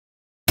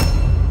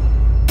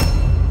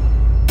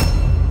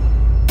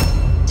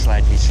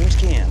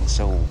skin,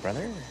 so,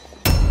 brother?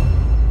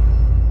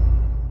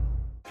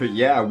 But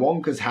yeah,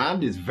 Wonka's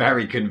hand is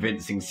very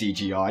convincing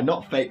CGI,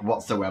 not fake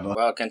whatsoever.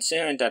 Well,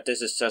 considering that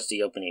this is just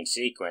the opening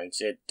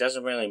sequence, it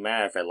doesn't really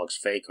matter if it looks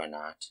fake or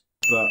not.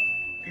 But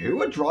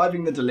who are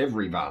driving the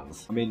delivery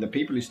vans? I mean, the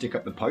people who stick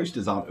up the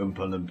posters aren't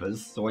Oompa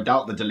Loompas, so I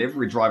doubt the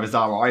delivery drivers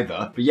are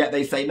either. But yet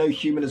they say no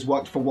human has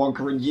worked for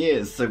Wonka in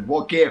years, so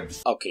what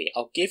gives? Okay,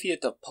 I'll give you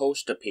the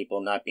poster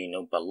people not being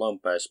Oompa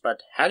Loompas,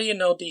 but how do you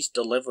know these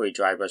delivery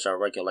drivers are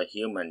regular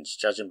humans,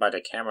 judging by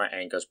the camera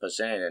angles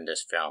presented in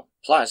this film?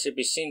 Plus, if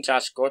you've seen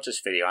Josh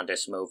Gorge's video on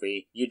this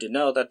movie, you'd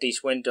know that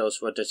these windows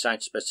were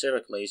designed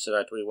specifically so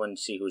that we wouldn't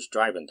see who's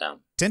driving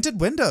them.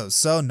 Tinted windows,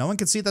 so no one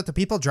can see that the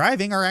people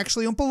driving are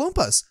actually Oompa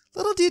Loompas.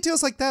 Little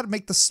details like that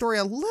make the story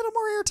a little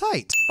more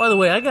airtight. By the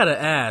way, I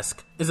gotta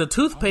ask, is a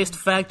toothpaste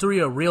factory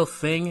a real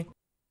thing?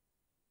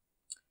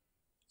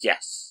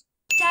 Yes.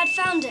 Dad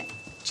found it.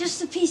 Just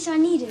the piece I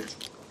needed.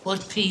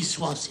 What piece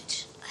was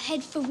it? A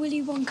head for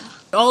Willy Wonka.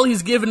 All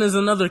he's given is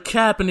another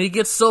cap and he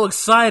gets so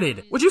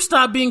excited. Would you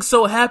stop being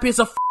so happy? It's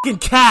a fucking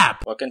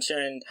cap! Well,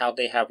 considering how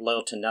they have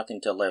little to nothing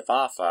to live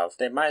off of,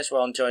 they might as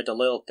well enjoy the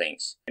little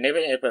things. And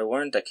even if it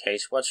weren't the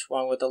case, what's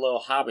wrong with a little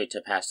hobby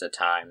to pass the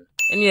time?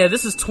 And yeah,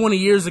 this is 20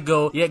 years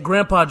ago, yet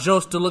Grandpa Joe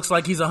still looks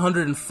like he's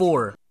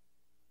 104.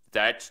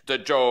 That's the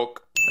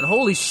joke. And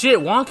holy shit,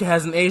 Wonka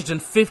hasn't aged in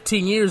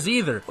 15 years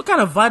either. What kind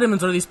of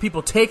vitamins are these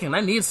people taking? I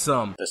need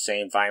some. The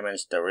same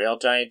vitamins the real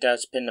Johnny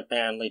Depp's been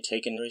apparently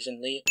taken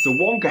recently. So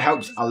Wonka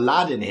helps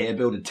Aladdin here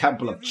build a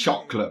temple of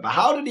chocolate, but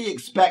how did he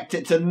expect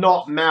it to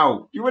not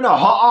melt? You're in a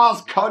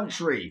hot-ass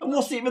country, and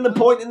what's even the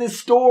point in this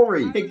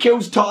story? It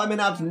kills time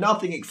and adds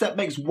nothing except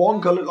makes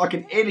Wonka look like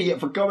an idiot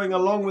for going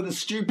along with a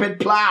stupid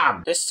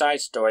plan. This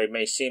side story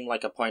may seem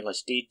like a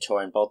pointless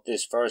detour in both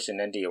this version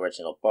and the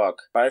original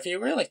book, but if you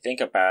really think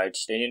about it,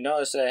 then you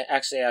notice that it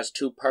actually has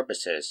two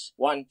purposes.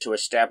 One, to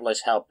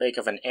establish how big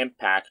of an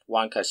impact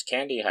Wonka's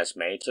candy has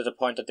made, to the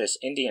point of this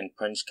Indian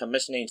prince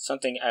commissioning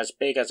something as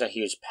big as a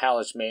huge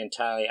palace made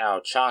entirely out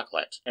of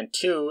chocolate. And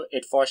two,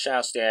 it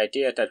foreshadows the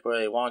idea that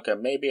Willy Wonka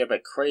may be a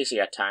bit crazy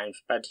at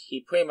times, but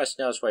he pretty much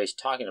knows what he's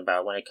talking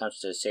about when it comes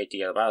to the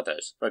safety of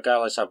others,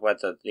 regardless of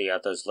whether the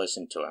others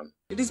listen to him.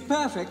 It is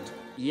perfect.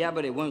 Yeah,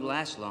 but it won't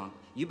last long.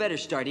 You better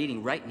start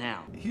eating right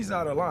now. He's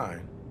out of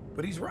line,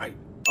 but he's right.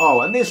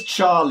 Oh, and this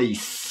Charlie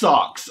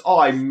sucks.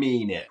 I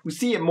mean it. We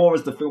see it more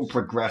as the film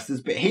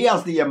progresses, but he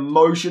has the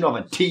emotion of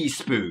a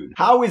teaspoon.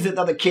 How is it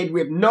that a kid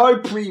with no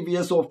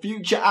previous or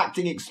future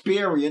acting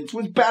experience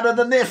was better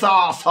than this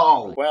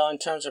asshole? Well, in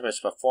terms of his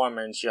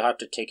performance, you have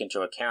to take into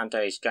account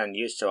that he's gotten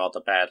used to all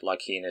the bad luck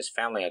he and his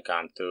family have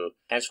gone through,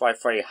 hence why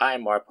Freddie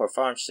Highmore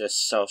performs this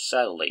so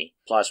subtly.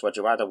 Plus, would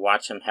you rather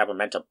watch him have a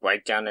mental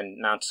breakdown and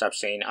not stop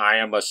saying, "I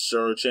am a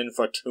surgeon"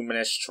 for 2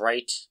 minutes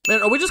straight?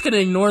 Man, are we just gonna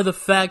ignore the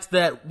fact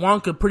that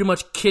Wonka pretty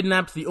much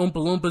kidnapped the Oompa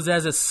Loompas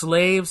as his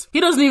slaves? He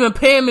doesn't even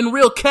pay him in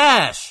real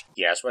cash!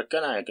 Yes, we're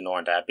gonna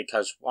ignore that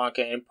because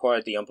Wonka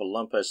imported the Oompa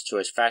Loompas to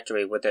his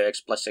factory with their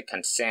explicit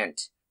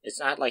consent. It's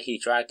not like he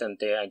dragged them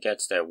there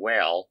against their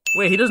will.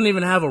 Wait, he doesn't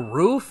even have a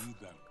roof?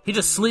 He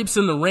just sleeps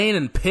in the rain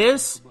and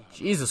piss?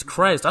 Jesus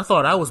Christ, I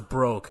thought I was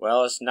broke.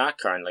 Well, it's not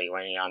currently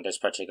raining on this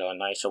particular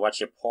night, so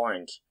what's your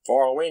point?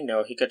 For all we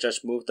know, he could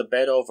just move the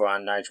bed over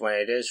on nights when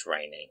it is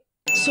raining.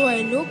 So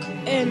I look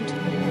and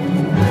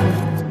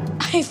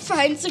I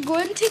find the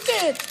golden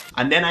ticket.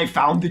 And then I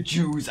found the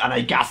Jews and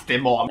I gassed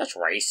them on. That's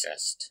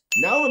racist.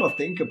 Now that I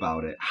think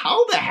about it,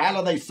 how the hell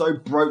are they so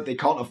broke they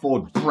can't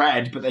afford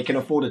bread, but they can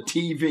afford a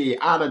TV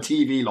and a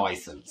TV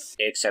license?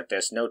 Except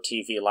there's no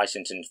TV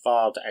license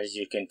involved, as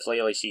you can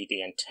clearly see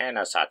the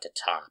antennas at the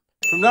top.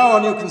 From now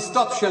on, you can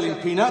stop shelling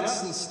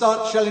peanuts and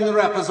start shelling the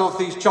wrappers off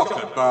these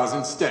chocolate bars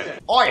instead.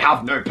 I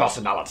have no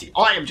personality.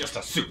 I am just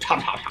a suit.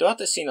 Throughout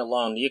the scene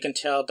alone, you can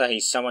tell that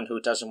he's someone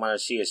who doesn't want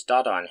to see his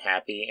daughter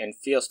unhappy and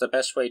feels the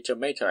best way to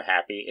make her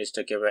happy is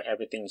to give her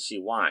everything she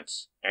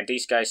wants. And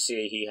these guys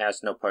see he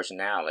has no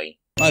personality.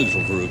 My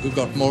little Veruca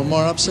got more and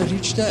more upset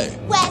each day.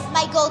 Where's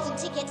my golden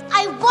ticket?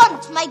 I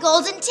want my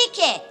golden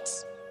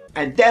ticket!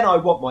 And then I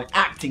want my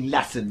acting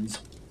lessons.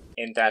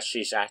 In that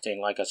she's acting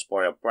like a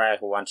spoiled brat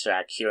who wants to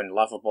act cute and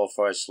lovable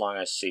for as long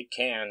as she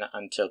can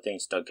until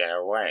things don't get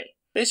her way.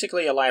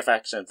 Basically a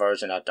live-action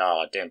version of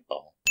Darla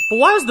Dimple. But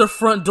why is the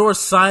front door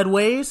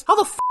sideways? How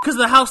the f*** is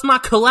the house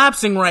not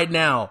collapsing right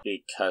now?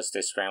 Because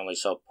this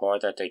family's so poor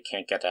that they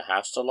can't get the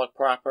house to look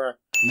proper.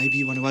 Maybe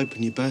you want to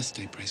open your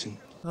birthday present.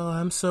 Oh,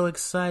 I'm so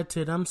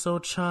excited. I'm so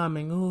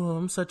charming. Ooh,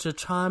 I'm such a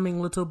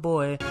charming little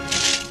boy.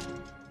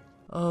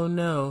 Oh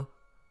no.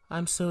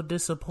 I'm so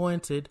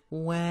disappointed.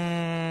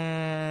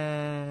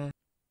 Wah.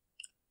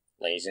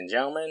 Ladies and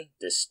gentlemen,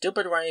 this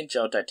stupid running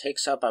joke that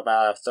takes up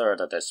about a third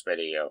of this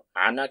video.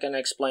 I'm not gonna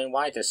explain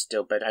why this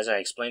stupid as I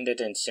explained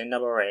it in scene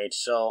number 8,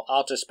 so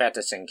I'll just pat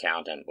the scene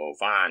count and move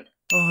on.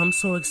 Oh, I'm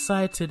so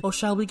excited. Oh,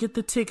 shall we get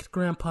the ticket,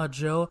 Grandpa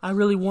Joe? I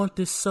really want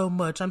this so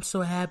much. I'm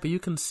so happy. You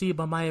can see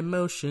by my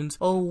emotions.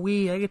 Oh,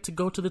 I get to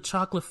go to the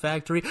chocolate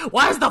factory.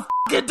 Why is the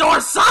f***ing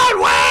door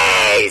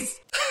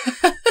sideways?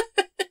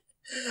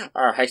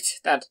 Alright,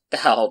 that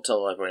whole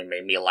delivery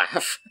made me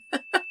laugh.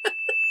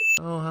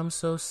 Oh, I'm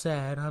so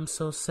sad. I'm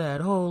so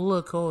sad. Oh,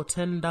 look, oh,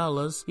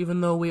 $10.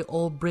 Even though we're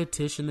all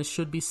British and this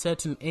should be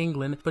set in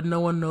England, but no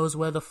one knows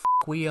where the f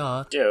we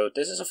are. Dude,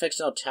 this is a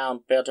fictional town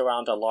built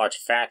around a large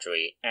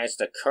factory, and it's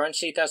the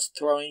currency that's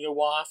throwing you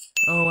off?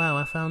 Oh wow,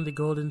 I found the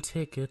golden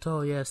ticket.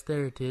 Oh yes,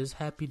 there it is.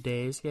 Happy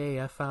days.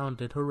 Yay, I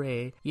found it.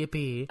 Hooray.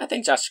 Yippee. I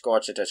think Josh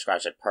Scorcher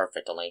describes it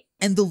perfectly.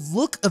 And the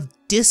look of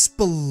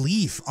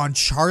disbelief on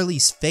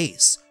Charlie's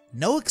face.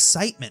 No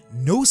excitement,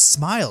 no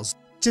smiles,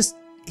 just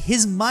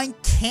his mind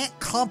can't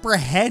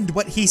comprehend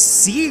what he's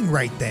seeing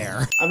right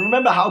there. And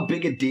remember how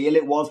big a deal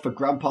it was for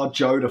Grandpa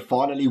Joe to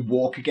finally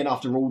walk again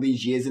after all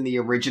these years in the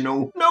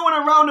original? No one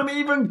around him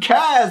even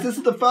cares. This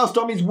is the first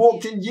time he's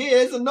walked in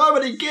years and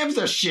nobody gives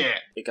a shit.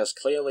 Because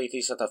clearly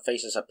these are the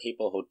faces of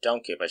people who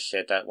don't give a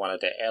shit that one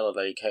of the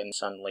elderly can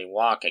suddenly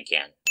walk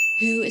again.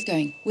 Who is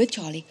going with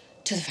Charlie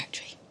to the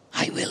factory?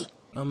 I will.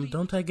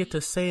 Don't I get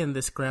to say in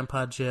this,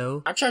 Grandpa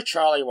Joe? I'm sure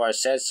Charlie would have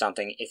said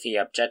something if he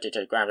objected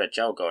to Grandpa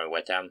Joe going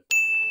with him.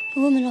 A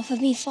woman offered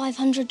me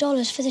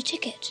 $500 for the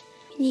ticket.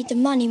 We need the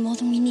money more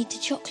than we need the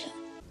chocolate.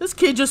 This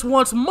kid just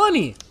wants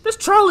money. This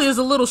Charlie is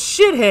a little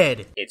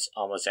shithead. It's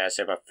almost as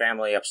if a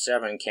family of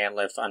 7 can't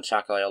live on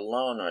chocolate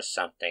alone or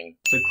something.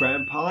 So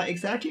Grandpa,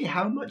 exactly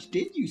how much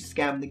did you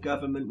scam the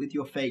government with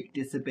your fake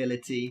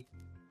disability?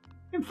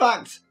 In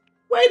fact,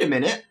 wait a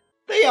minute.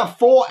 They have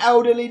 4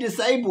 elderly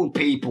disabled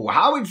people.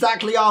 How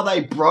exactly are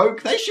they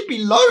broke? They should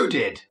be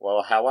loaded.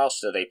 Well, how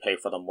else do they pay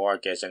for the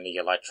mortgage and the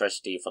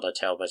electricity for the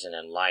television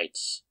and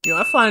lights? You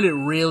know, I find it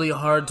really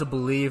hard to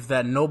believe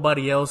that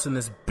nobody else in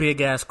this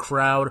big-ass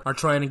crowd are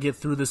trying to get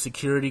through the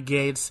security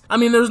gates. I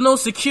mean, there's no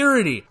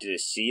security. Do you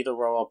see the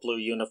row of blue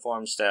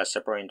uniforms that are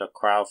separating the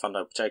crowd from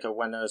the ticket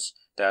winners?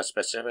 That are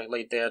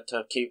specifically there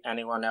to keep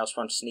anyone else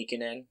from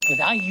sneaking in? But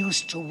I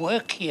used to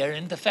work here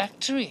in the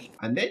factory.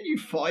 And then you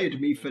fired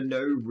me for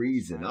no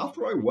reason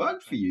after I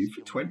worked for you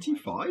for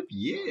 25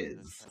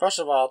 years. First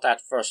of all,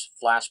 that first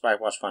flashback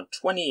was from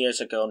 20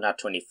 years ago, not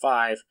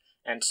 25.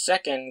 And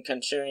second,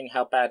 considering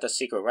how bad the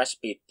secret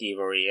recipe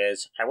thievery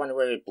is, I wouldn't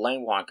really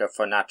blame Wonka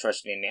for not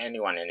trusting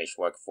anyone in his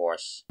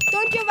workforce.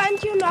 Don't you want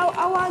to know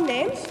our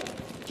names?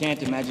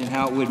 Can't imagine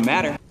how it would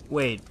matter.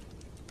 Wait,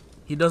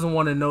 he doesn't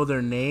want to know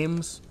their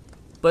names?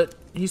 But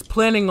he's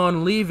planning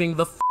on leaving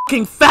the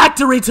fucking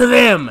factory to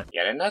them!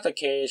 Yet another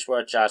case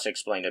where Josh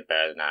explained it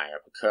better than I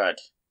ever could.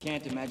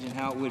 Can't imagine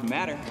how it would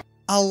matter.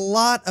 A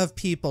lot of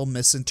people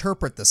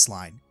misinterpret this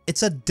line.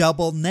 It's a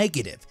double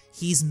negative.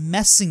 He's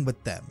messing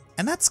with them.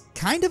 And that's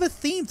kind of a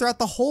theme throughout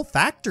the whole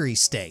factory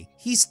stay.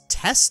 He's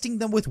testing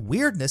them with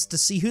weirdness to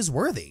see who's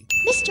worthy.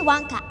 Mr.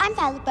 Wonka, I'm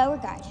Violet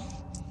Beauregard.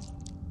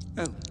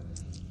 Oh.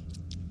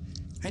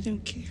 I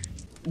don't care.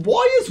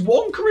 Why is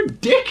Wonka a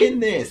dick in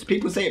this?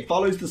 People say it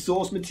follows the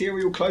source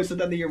material closer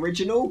than the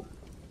original.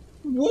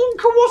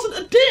 Wonka wasn't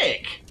a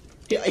dick.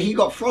 He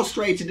got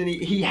frustrated and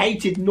he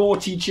hated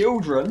naughty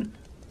children.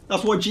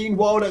 That's why Gene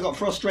Wilder got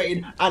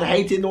frustrated and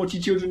hated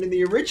naughty children in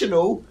the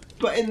original.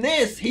 But in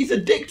this, he's a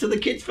dick to the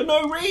kids for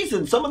no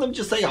reason. Some of them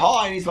just say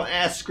hi and he's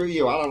like, screw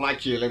you, I don't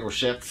like you little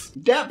shits.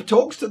 Depp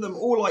talks to them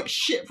all like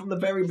shit from the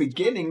very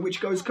beginning, which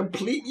goes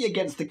completely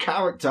against the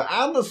character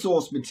and the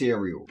source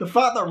material. The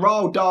fact that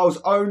Roald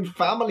Dahl's own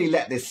family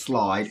let this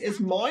slide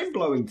is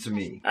mind-blowing to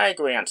me. I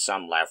agree on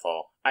some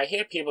level. I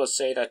hear people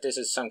say that this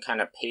is some kind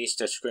of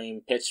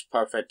page-to-screen,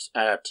 pitch-perfect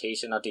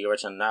adaptation of the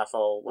original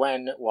novel,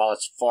 when, while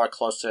it's far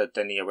closer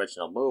than the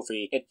original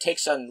movie, it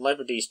takes some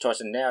liberties towards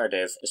the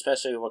narrative,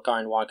 especially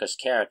regarding Wonka's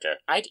character.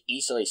 I'd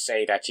easily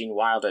say that Gene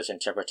Wilder's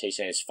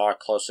interpretation is far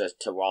closer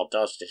to Roald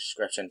Dahl's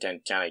description than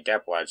Johnny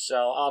Depp was,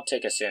 so I'll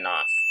take a sin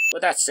off.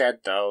 With that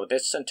said, though,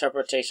 this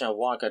interpretation of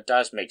Wonka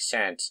does make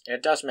sense, and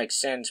it does make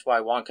sense why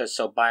Wonka is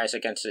so biased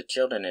against the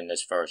children in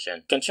this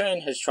version.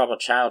 Considering his troubled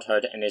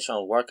childhood and his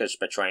own workers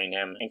betraying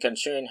him, and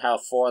considering how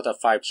 4 of the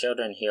 5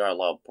 children here are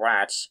little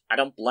brats, I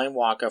don't blame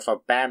Wonka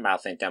for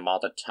bad-mouthing them all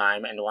the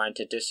time and wanting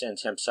to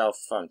distance himself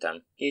from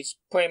them. He's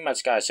pretty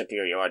much got a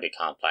superiority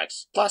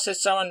complex. Plus, if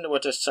someone were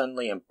to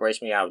suddenly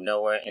embrace me out of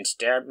nowhere and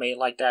stare at me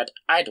like that,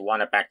 I'd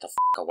want it back the f***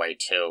 away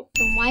too.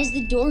 Then why is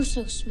the door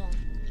so small?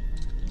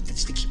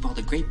 That's to keep all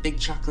the great big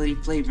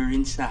chocolatey flavor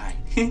inside.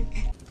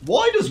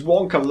 Why does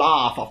Wonka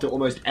laugh after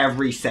almost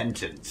every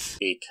sentence?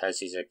 Because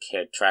he's a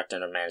kid trapped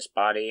in a man's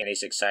body and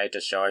he's excited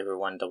to show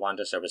everyone the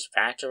wonders of his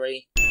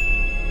factory.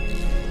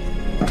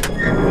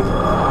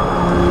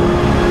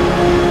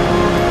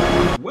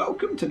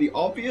 Welcome to the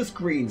obvious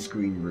green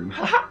screen room.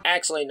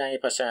 Actually,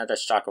 90% of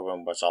this chocolate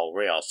room was all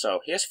real, so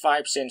here's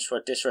 5 sins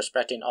for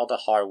disrespecting all the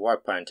hard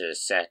work put into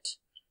this set.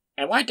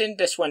 And why didn't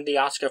this win the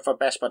Oscar for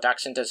Best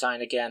Production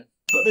Design again?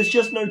 But there's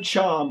just no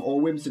charm or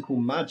whimsical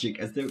magic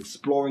as they're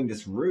exploring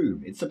this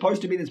room. It's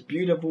supposed to be this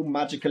beautiful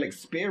magical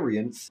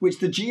experience, which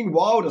the Gene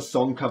Wilder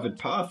song covered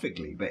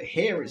perfectly, but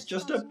here it's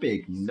just a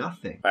big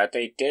nothing. But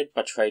they did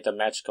portray the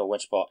magical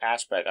whimsical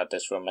aspect of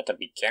this room at the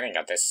beginning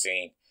of this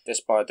scene.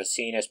 This part of the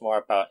scene is more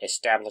about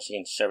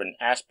establishing certain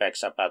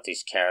aspects about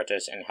these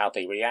characters and how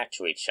they react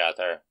to each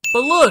other.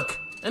 But look!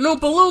 An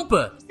Oompa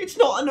Loompa! It's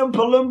not an Oompa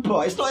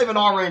Loompa, it's not even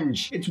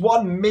orange. It's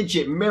one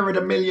midget mirrored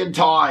a million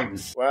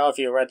times. Well, if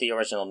you read the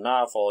original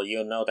novel,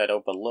 you'll know that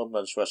Oompa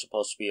Loompas were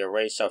supposed to be a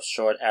race of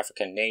short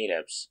African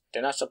natives.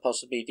 They're not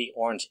supposed to be the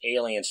orange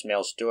aliens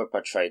Mel Stewart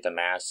portrayed them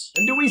as.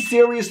 And do we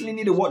seriously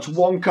need to watch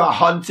Wonka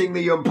hunting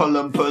the Oompa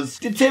Loompas?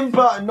 Did Tim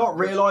Burton not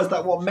realise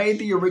that what made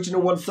the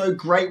original one so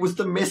great was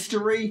the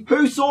mystery?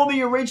 Who saw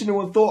the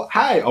original and thought,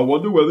 hey, I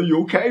wonder where they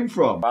all came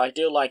from? While I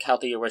do like how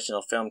the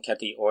original film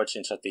kept the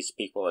origins of these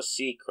people a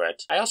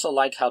secret, I also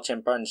like how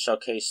Tim Burton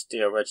showcased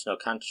the original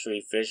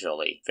country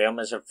visually. Film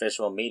is a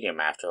visual medium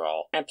after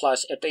all. And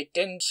plus, if they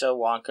didn't show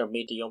Wonka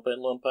meet the Oompa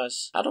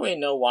Loompas, how do we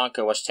know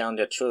Wonka was telling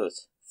the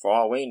truth? For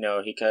all we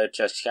know, he could have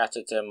just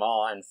captured them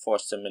all and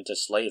forced them into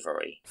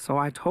slavery. So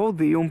I told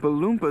the Oompa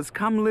Loompas,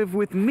 come live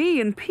with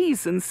me in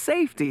peace and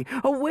safety,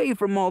 away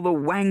from all the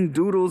wang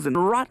doodles and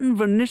rotten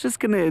vernicious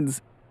canids.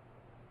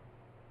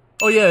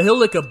 Oh yeah, he'll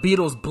lick a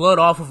beetle's blood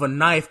off of a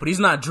knife, but he's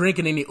not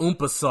drinking any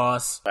Oompa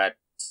sauce. But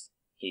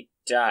he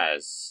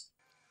does.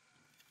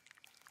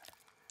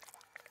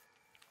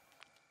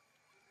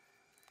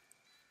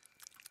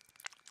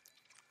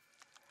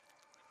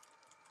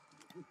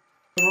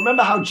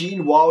 Remember how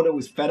Gene Wilder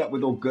was fed up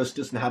with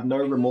Augustus and had no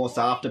remorse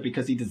after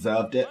because he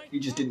deserved it? He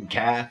just didn't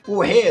care.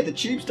 Well, here, the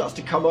tube starts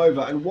to come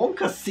over and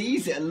Wonka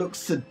sees it and looks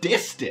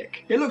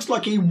sadistic. It looks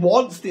like he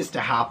wants this to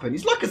happen.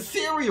 He's like a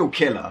serial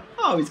killer.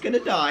 Oh, he's gonna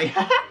die.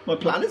 My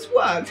plan has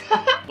worked.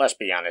 Let's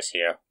be honest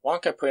here.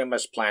 Wonka pretty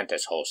much planned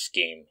this whole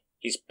scheme.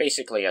 He's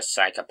basically a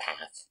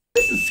psychopath.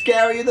 This is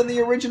scarier than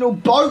the original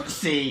boat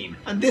scene.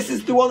 And this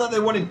is the one that they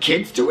wanted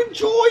kids to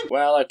enjoy?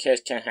 Well, if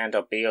kids can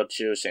handle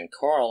Beetlejuice and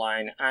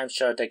Coraline, I'm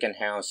sure they can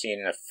handle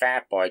seeing a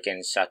fat boy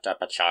getting sucked up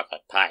a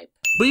chocolate pipe.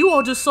 But you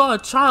all just saw a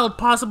child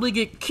possibly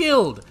get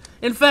killed.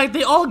 In fact,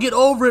 they all get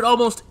over it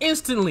almost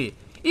instantly.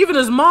 Even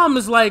his mom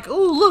is like,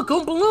 ooh, look,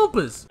 Oompa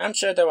Loompas. I'm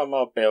sure they were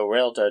more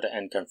bewildered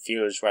and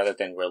confused rather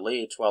than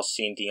relieved while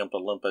seeing the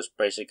Oompa Loompas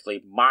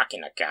basically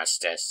mocking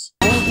Augustus.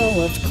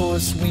 Although, of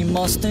course, we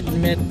must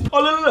admit...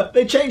 Oh, no.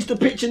 They changed the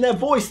pitch in their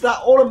voice.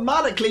 That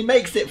automatically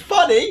makes it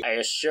funny. Are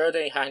you sure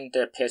they hadn't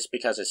their pitch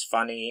because it's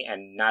funny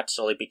and not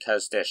solely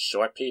because they're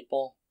short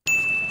people?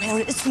 Where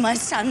is my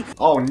son?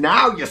 Oh,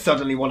 now you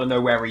suddenly want to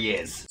know where he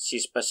is.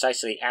 She's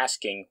precisely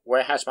asking,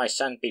 where has my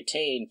son been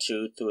taken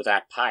to through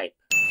that pipe?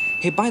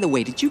 Hey, by the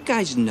way, did you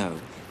guys know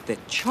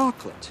that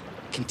chocolate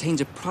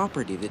contains a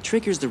property that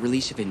triggers the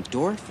release of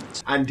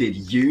endorphins? And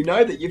did you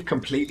know that you've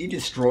completely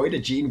destroyed a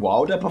Gene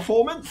Wilder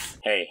performance?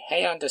 Hey,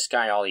 hate on this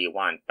guy all you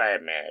want, but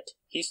admit,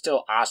 he's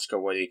still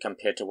Oscar-worthy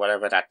compared to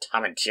whatever that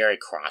Tom and Jerry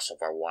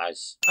crossover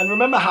was. And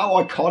remember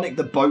how iconic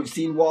the boat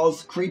scene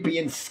was? Creepy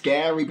and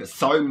scary, but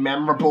so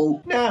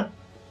memorable? Nah,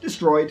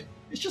 destroyed.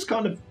 It's just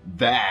kind of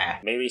there.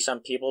 Maybe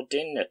some people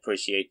didn't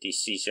appreciate these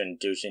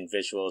seizure-inducing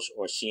visuals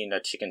or seeing a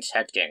chicken's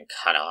head getting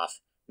cut off.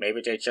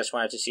 Maybe they just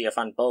wanted to see a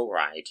fun boat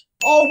ride.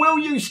 Oh, will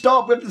you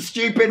stop with the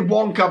stupid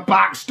Wonka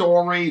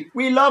backstory?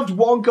 We loved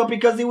Wonka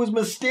because he was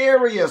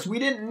mysterious. We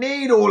didn't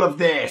need all of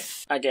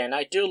this. Again,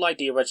 I do like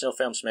the original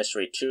film's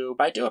mystery too,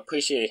 but I do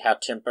appreciate how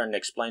Tim Burton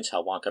explains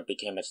how Wonka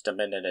became as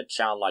demented and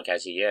childlike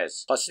as he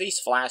is. Plus,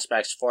 these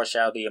flashbacks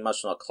foreshadow the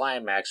emotional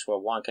climax where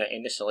Wonka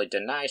innocently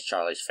denies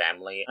Charlie's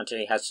family until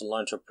he has to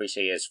learn to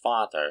appreciate his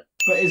father.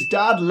 But his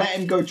dad let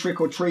him go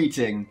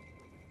trick-or-treating,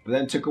 but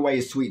then took away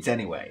his sweets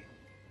anyway.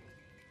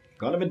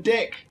 Kind of a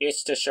dick.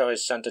 It's to show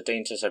his son the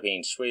dangers of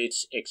eating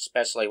sweets,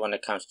 especially when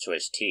it comes to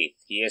his teeth.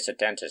 He is a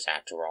dentist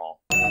after all.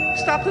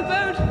 Stop the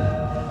boat!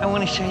 I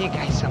want to show you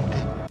guys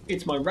something.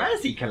 It's my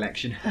Razzie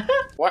collection.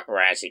 What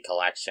Razzie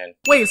collection?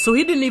 Wait, so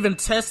he didn't even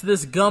test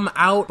this gum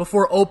out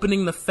before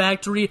opening the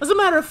factory? As a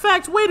matter of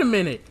fact, wait a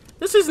minute.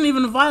 This isn't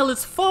even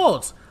Violet's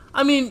fault.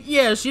 I mean,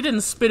 yeah, she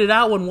didn't spit it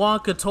out when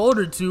Wonka told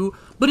her to,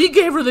 but he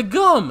gave her the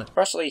gum!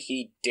 Firstly,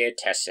 he did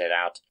test it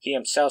out. He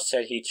himself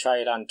said he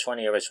tried it on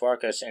 20 of his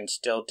workers and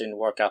still didn't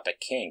work out the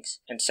kinks.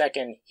 And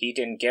second, he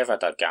didn't give her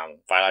the gum.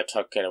 Violet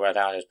took it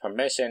without his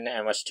permission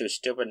and was too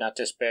stupid not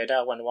to spit it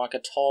out when Wonka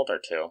told her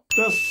to.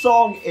 The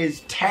song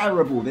is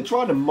terrible. They're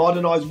trying to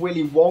modernize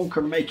Willy Wonka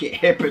and make it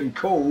hip and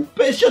cool,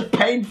 but it's just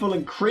painful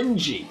and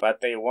cringy. But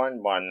they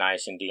weren't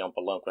modernizing the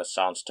Oompa Loompa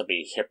songs to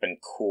be hip and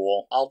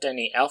cool. All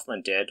Danny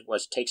Elfman did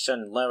was take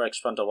certain lyrics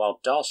from the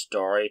Wild Doll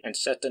story and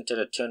set them to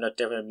the tune of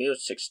different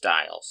music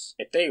styles.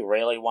 If they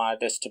really wanted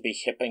this to be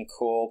hip and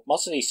cool,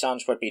 most of these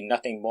songs would be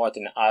nothing more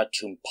than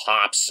out-of-tune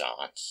pop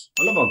songs.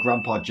 I love how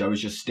Grandpa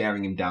Joe's just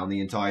staring him down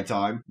the entire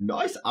time.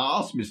 Nice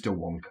ass, Mr.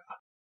 Wonka.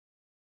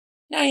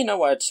 Now you know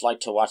what it's like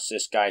to watch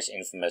this guy's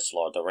infamous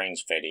Lord of the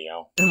Rings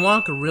video. And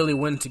Wonka really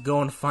went to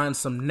go and find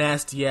some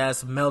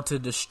nasty-ass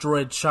melted,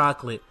 destroyed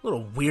chocolate.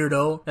 Little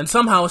weirdo. And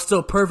somehow it's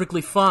still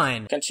perfectly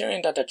fine.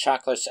 Considering that the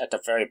chocolate's at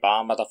the very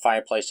bottom of the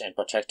fireplace and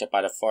protected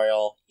by the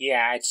foil,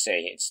 yeah, I'd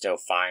say it's still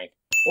fine.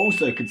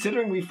 Also,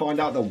 considering we find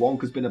out that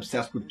Wonka's been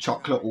obsessed with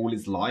chocolate all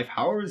his life,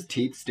 how are his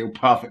teeth still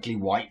perfectly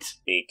white?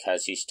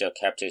 Because he still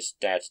kept his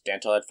dad's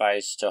dental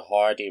advice to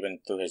heart even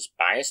through his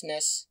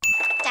biasness?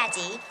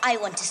 Daddy, I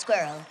want a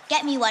squirrel.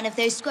 Get me one of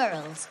those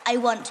squirrels. I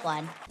want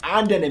one.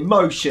 And an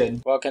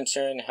emotion. Well,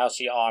 considering how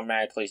she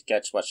automatically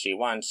gets what she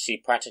wants, she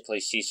practically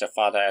sees her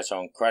father as her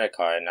own credit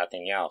card and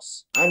nothing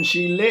else. And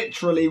she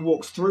literally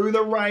walks through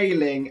the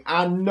railing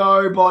and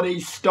nobody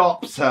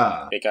stops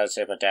her. Because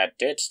if her dad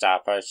did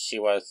stop her, she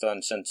would have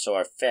thrown some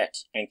sort of fit.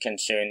 And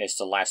considering it's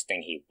the last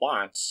thing he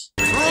wants...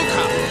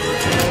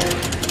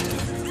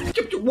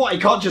 What, he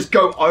can't just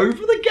go over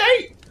the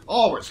gate?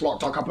 Oh, it's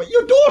locked up, but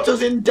your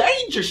daughter's in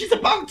danger. She's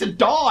about to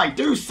die.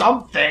 Do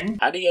something.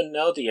 How do you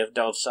know the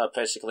adults are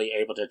physically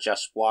able to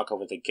just walk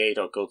over the gate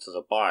or go through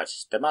the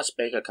bars? They're much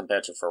bigger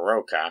compared to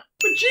Veruca.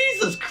 But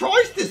Jesus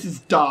Christ, this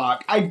is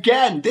dark.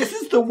 Again, this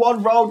is the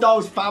one Roald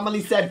Dahl's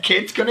family said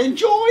kids can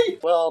enjoy.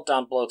 Well,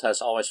 Don Bluth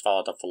has always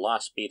followed the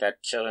philosophy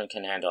that children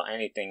can handle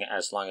anything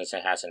as long as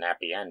it has an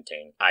happy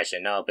ending. I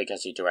should know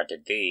because he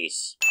directed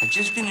these. I've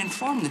just been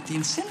informed that the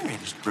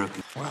incinerator's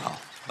broken. Well,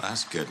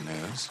 that's good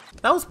news.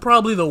 That was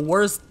probably the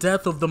worst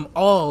death of them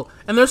all,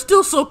 and they're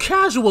still so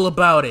casual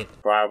about it.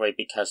 Probably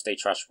because they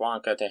trust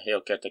Wonka that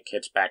he'll get the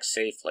kids back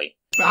safely.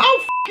 But how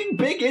f***ing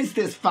big is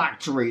this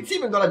factory? It's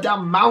even got a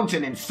damn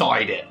mountain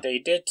inside it. They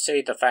did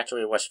say the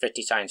factory was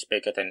 50 times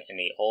bigger than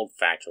any old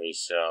factory,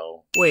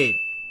 so... Wait,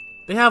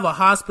 they have a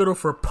hospital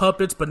for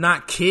puppets but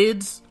not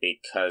kids?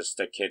 Because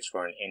the kids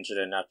weren't injured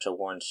enough to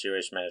warrant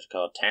serious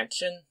medical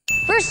attention?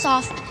 First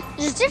off,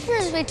 there's a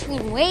difference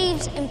between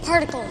waves and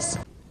particles.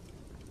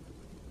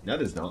 No,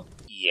 there's not.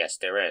 Yes,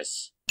 there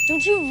is.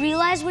 Don't you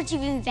realize what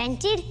you've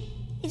invented?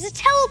 It's a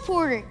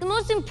teleporter, the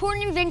most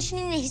important invention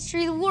in the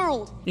history of the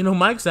world. You know,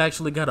 Mike's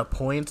actually got a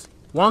point.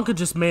 Wonka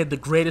just made the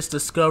greatest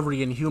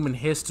discovery in human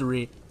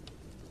history,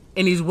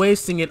 and he's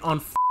wasting it on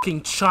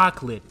f***ing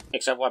chocolate.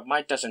 Except what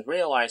Mike doesn't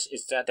realize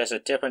is that there's a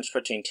difference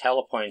between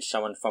teleporting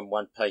someone from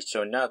one place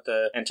to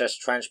another and just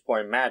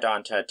transporting matter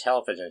onto a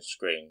television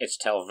screen. It's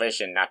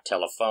television, not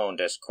telephone.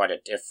 There's quite a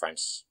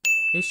difference.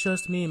 It's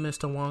just me,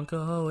 Mr. Wonka.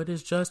 Oh, it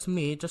is just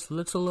me. Just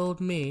little old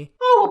me.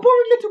 Oh, a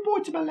boring little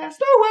boy to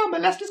molest. Oh,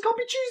 well, molesters can't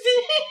be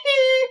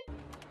choosy.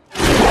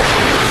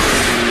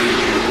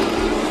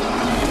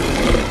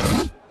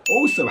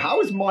 Also, how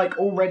is Mike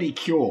already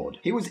cured?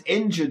 He was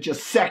injured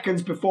just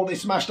seconds before they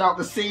smashed out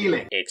the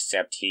ceiling.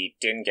 Except he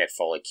didn't get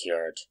fully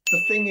cured.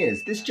 The thing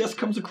is, this just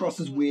comes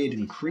across as weird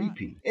and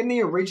creepy. In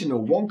the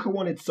original, Wonka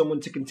wanted someone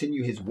to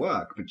continue his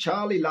work, but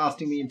Charlie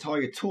lasting the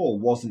entire tour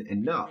wasn't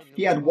enough.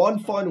 He had one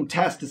final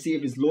test to see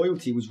if his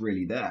loyalty was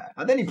really there,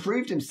 and then he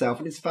proved himself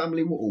and his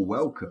family were all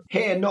welcome.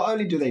 Here, not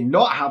only do they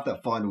not have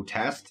that final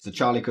test, so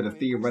Charlie could have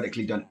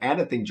theoretically done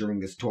anything during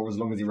this tour as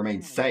long as he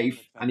remained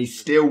safe, and he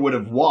still would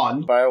have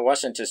won. But it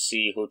wasn't to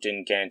see who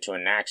didn't get into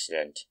an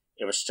accident.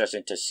 It was just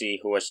to see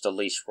who was the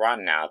least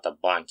rotten out of the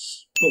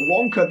bunch. But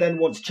Wonka then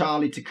wants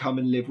Charlie to come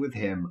and live with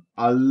him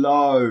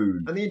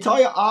alone. And the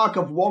entire arc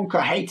of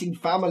Wonka hating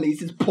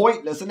families is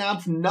pointless and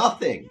adds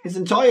nothing. His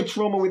entire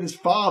trauma with his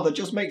father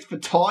just makes for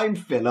time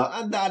filler,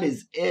 and that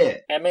is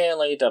it.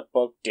 Admittedly, the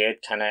book did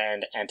kind of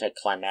end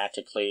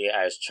anticlimactically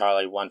as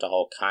Charlie won the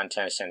whole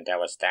contest and that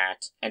was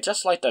that. And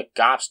just like the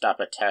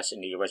gobstopper test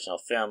in the original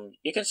film,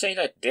 you can say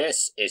that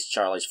this is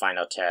Charlie's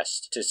final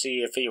test, to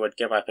see if he would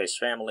give up his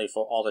family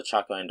for all the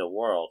chocolate in the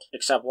world.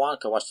 Except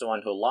Wonka was the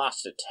one who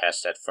lost the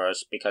test at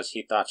first because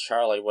he thought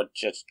Charlie would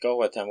just go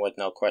with him with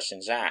no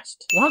questions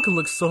asked. Wonka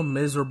looks so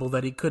miserable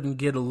that he couldn't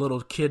get a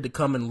little kid to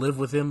come and live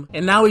with him,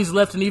 and now he's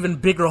left an even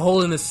bigger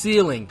hole in the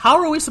ceiling.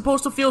 How are we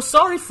supposed to feel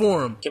sorry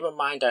for him? Keep in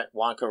mind that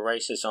Wonka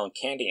raised his own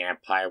candy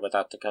empire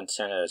without the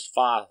consent of his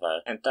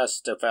father, and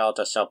thus developed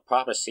a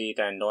self-prophecy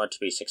that in order to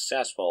be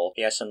successful,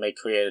 he has to make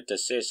creative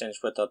decisions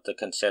without the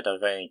consent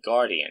of any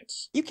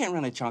guardians. You can't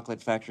run a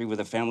chocolate factory with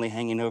a family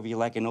hanging over you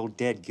like an old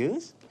dead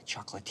goose. A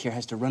chocolatier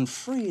has to run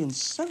free and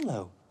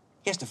solo.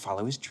 He has to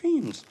follow his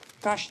dreams.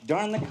 Gosh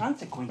darn the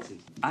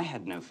consequences. I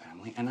had no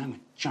family, and I'm a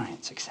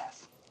giant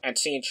success. And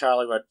seeing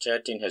Charlie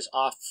rejecting his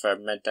offer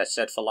meant that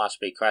said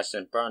philosophy crashed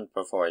and burned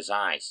before his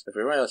eyes. If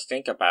we really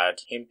think about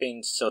it, him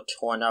being so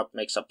torn up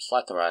makes a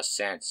plethora of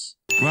sense.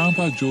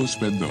 Grandpa Joe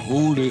spent the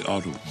whole day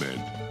out of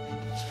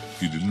bed.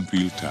 He didn't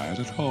feel tired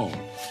at all.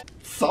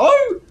 So?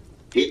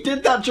 He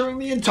did that during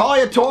the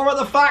entire tour of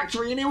the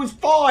factory and he was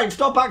fine.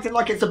 Stop acting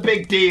like it's a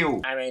big deal.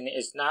 I mean,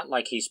 it's not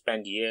like he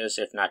spent years,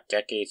 if not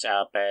decades,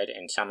 out of bed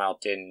and somehow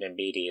didn't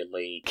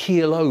immediately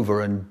keel over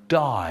and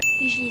die.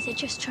 Usually they're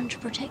just trying to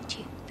protect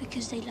you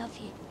because they love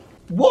you.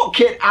 What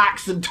kid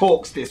acts and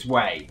talks this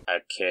way? A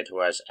kid who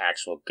has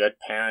actual good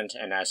parents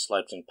and has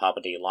slept in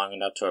poverty long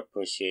enough to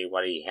appreciate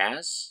what he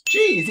has?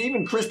 Jeez,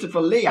 even Christopher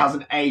Lee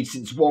hasn't aged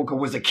since Wonka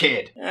was a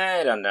kid.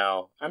 I don't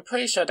know. I'm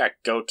pretty sure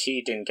that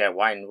goatee didn't get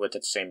whitened with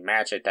the same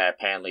magic that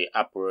apparently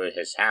uprooted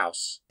his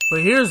house.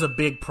 But here's a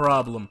big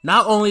problem.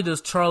 Not only does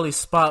Charlie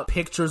spot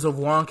pictures of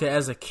Wonka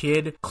as a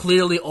kid,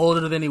 clearly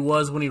older than he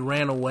was when he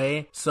ran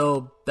away,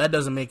 so that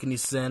doesn't make any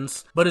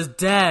sense, but his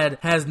dad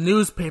has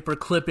newspaper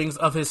clippings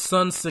of his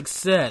son's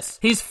success.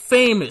 He's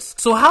famous,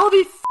 so how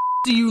the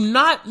do you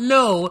not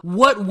know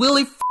what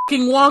Willy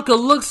fucking Wonka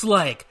looks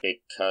like?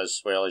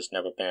 Because Willy's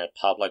never been in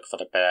public for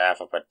the better half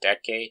of a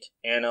decade,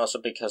 and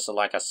also because the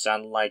lack of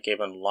sunlight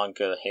gave him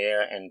longer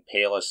hair and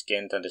paler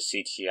skin than the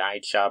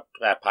CGI job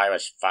that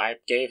Pirates 5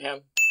 gave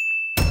him.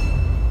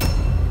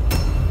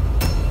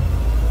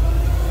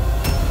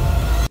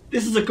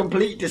 This is a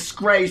complete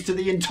disgrace to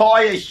the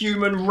entire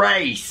human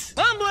race.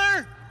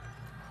 Bumbler!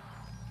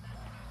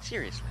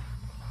 Seriously,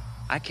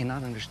 I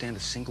cannot understand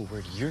a single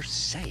word you're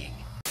saying.